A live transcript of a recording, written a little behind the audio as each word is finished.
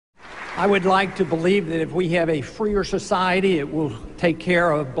I would like to believe that if we have a freer society, it will take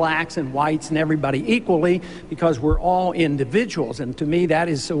care of blacks and whites and everybody equally, because we're all individuals, and to me that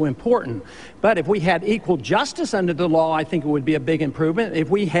is so important. But if we had equal justice under the law, I think it would be a big improvement. If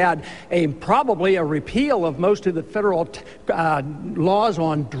we had probably a repeal of most of the federal laws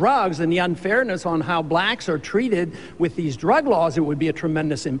on drugs and the unfairness on how blacks are treated with these drug laws, it would be a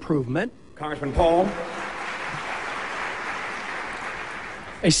tremendous improvement. Congressman Paul.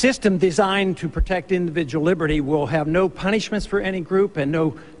 A system designed to protect individual liberty will have no punishments for any group and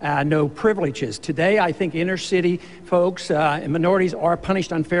no privileges. Today, I think inner city folks and minorities are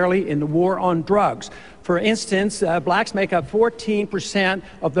punished unfairly in the war on drugs. For instance, blacks make up 14%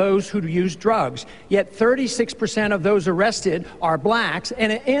 of those who use drugs, yet 36% of those arrested are blacks,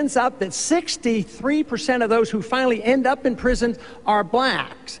 and it ends up that 63% of those who finally end up in prison are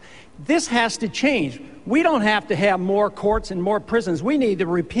blacks. This has to change. We don't have to have more courts and more prisons. We need to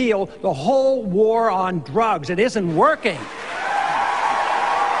repeal the whole war on drugs. It isn't working.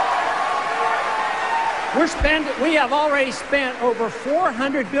 We have already spent over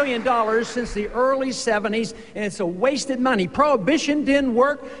 $400 billion since the early 70s, and it's a wasted money. Prohibition didn't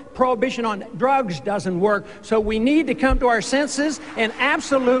work. Prohibition on drugs doesn't work. So we need to come to our senses, and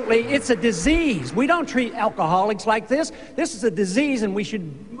absolutely, it's a disease. We don't treat alcoholics like this. This is a disease, and we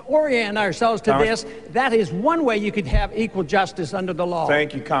should orient ourselves to this. That is one way you could have equal justice under the law.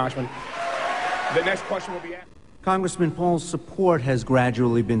 Thank you, Congressman. The next question will be asked. Congressman Paul's support has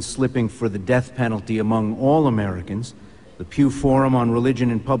gradually been slipping for the death penalty among all Americans. The Pew Forum on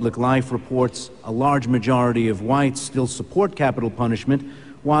Religion and Public Life reports a large majority of whites still support capital punishment,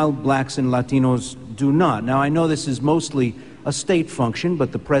 while blacks and Latinos do not. Now, I know this is mostly a state function,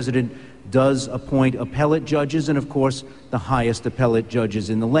 but the president does appoint appellate judges and, of course, the highest appellate judges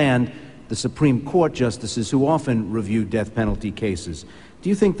in the land, the Supreme Court justices who often review death penalty cases. Do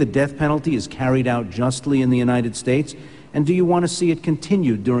you think the death penalty is carried out justly in the United States? And do you want to see it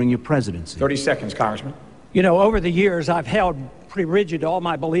continued during your presidency? 30 seconds, Congressman. You know, over the years, I've held pretty rigid to all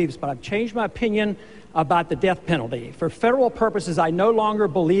my beliefs, but I've changed my opinion about the death penalty. For federal purposes, I no longer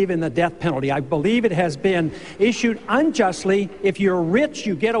believe in the death penalty. I believe it has been issued unjustly. If you're rich,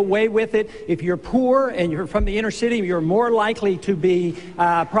 you get away with it. If you're poor and you're from the inner city, you're more likely to be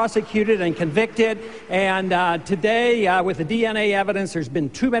prosecuted and convicted. And today, with the DNA evidence, there's been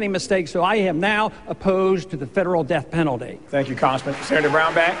too many mistakes, so I am now opposed to the federal death penalty. Thank you, Congressman. Senator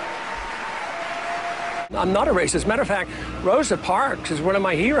Brownback. I'm not a racist. Matter of fact, Rosa Parks is one of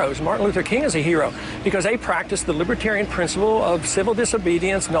my heroes. Martin Luther King is a hero because they practice the libertarian principle of civil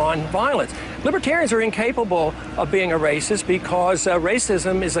disobedience, nonviolence. Libertarians are incapable of being a racist because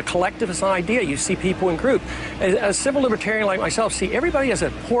racism is a collectivist idea. You see people in groups. A civil libertarian like myself see everybody as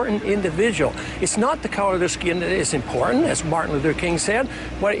an important individual. It's not the color of their skin that is important, as Martin Luther King said.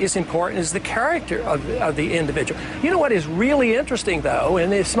 What is important is the character of the individual. You know what is really interesting, though, and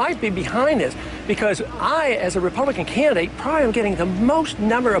this might be behind this, because I, as a Republican candidate, probably am getting the most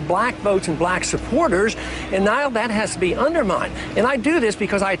number of black votes and black supporters, and now that has to be undermined. And I do this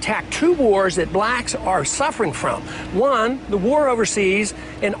because I attack two wars that blacks are suffering from. One, the war overseas.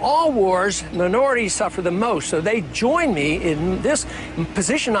 In all wars, minorities suffer the most, so they join me in this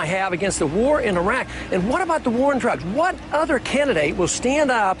position I have against the war in Iraq. And what about the war on drugs? What other candidate will stand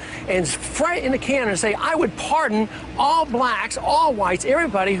up and fight in the can and say, I would pardon all blacks, all whites,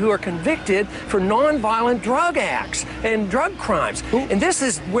 everybody who are convicted for nonviolent drug acts and drug crimes? And this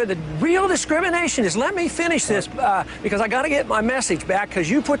is where the real discrimination is. Let me finish this because I got to get my message back, because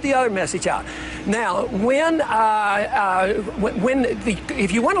you put the other message out. Now,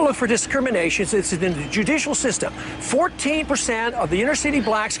 if you want to look for discrimination, it's in the judicial system. 14% of the inner city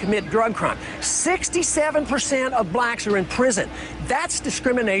blacks commit drug crime. 67% of blacks are in prison. That's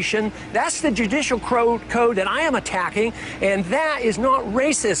discrimination. That's the judicial code that I am attacking, and that is not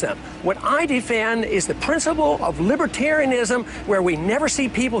racism. What I defend is the principle of libertarianism, where we never see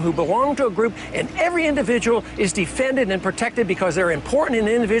people who belong to a group, and every individual is defended and protected because they're important in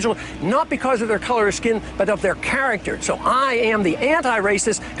an individual, not because of their color of skin, but of their character. So I am the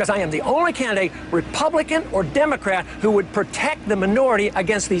anti-racist because I am the only candidate, Republican or Democrat, who would protect the minority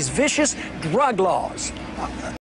against these vicious drug laws.